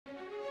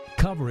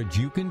Coverage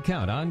you can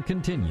count on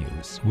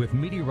continues with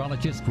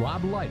meteorologist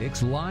Rob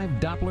Leidick's live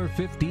Doppler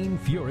 15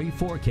 Fury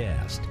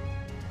forecast.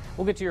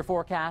 We'll get to your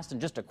forecast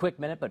in just a quick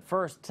minute, but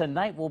first,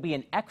 tonight will be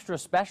an extra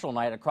special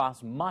night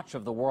across much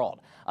of the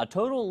world. A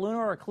total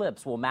lunar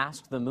eclipse will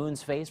mask the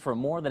moon's face for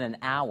more than an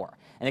hour.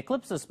 An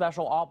eclipse is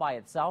special all by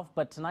itself,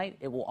 but tonight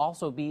it will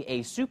also be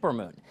a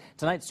supermoon.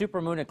 Tonight's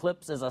supermoon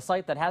eclipse is a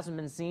sight that hasn't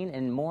been seen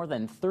in more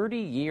than 30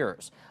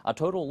 years. A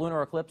total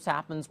lunar eclipse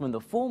happens when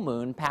the full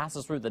moon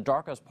passes through the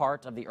darkest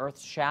part of the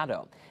Earth's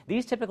shadow.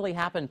 These typically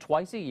happen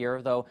twice a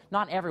year, though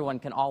not everyone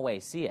can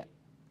always see it.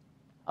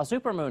 A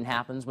supermoon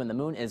happens when the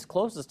moon is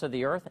closest to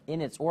the Earth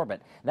in its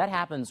orbit. That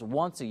happens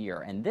once a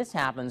year, and this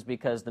happens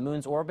because the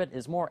moon's orbit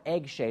is more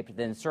egg-shaped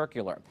than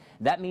circular.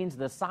 That means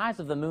the size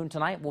of the moon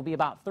tonight will be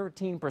about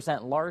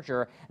 13%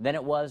 larger than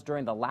it was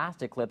during the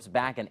last eclipse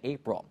back in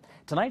April.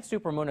 Tonight's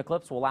supermoon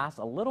eclipse will last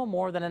a little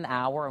more than an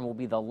hour and will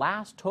be the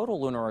last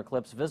total lunar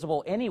eclipse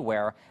visible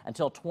anywhere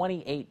until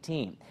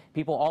 2018.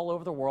 People all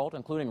over the world,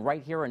 including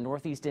right here in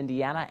northeast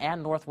Indiana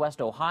and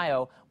northwest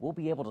Ohio, will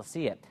be able to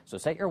see it. So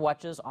set your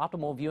watches.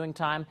 Optimal viewing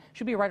time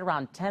should be right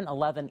around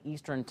 10:11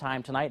 Eastern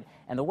time tonight,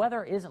 and the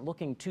weather isn't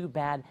looking too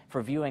bad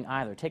for viewing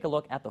either. Take a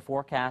look at the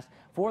forecast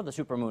for the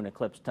supermoon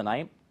eclipse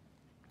tonight.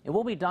 It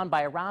will be done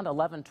by around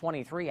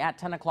 11:23. At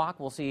 10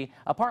 o'clock, we'll see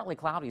a partly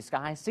cloudy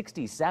sky,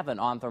 67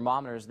 on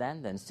thermometers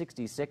then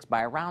 66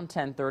 by around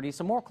 10:30.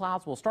 Some more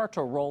clouds will start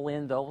to roll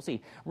in, though. We'll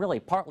see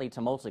really partly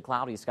to mostly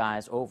cloudy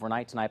skies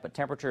overnight tonight, but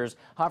temperatures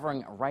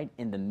hovering right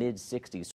in the mid-60s.